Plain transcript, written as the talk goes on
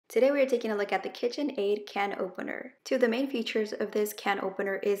Today we are taking a look at the KitchenAid can opener. Two of the main features of this can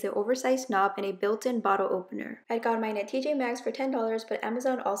opener is an oversized knob and a built-in bottle opener. I got mine at TJ Maxx for $10, but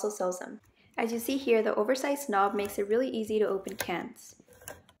Amazon also sells them. As you see here, the oversized knob makes it really easy to open cans.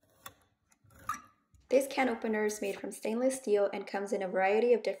 This can opener is made from stainless steel and comes in a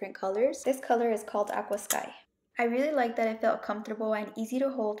variety of different colors. This color is called Aqua Sky. I really like that it felt comfortable and easy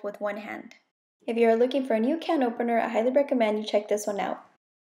to hold with one hand. If you are looking for a new can opener, I highly recommend you check this one out.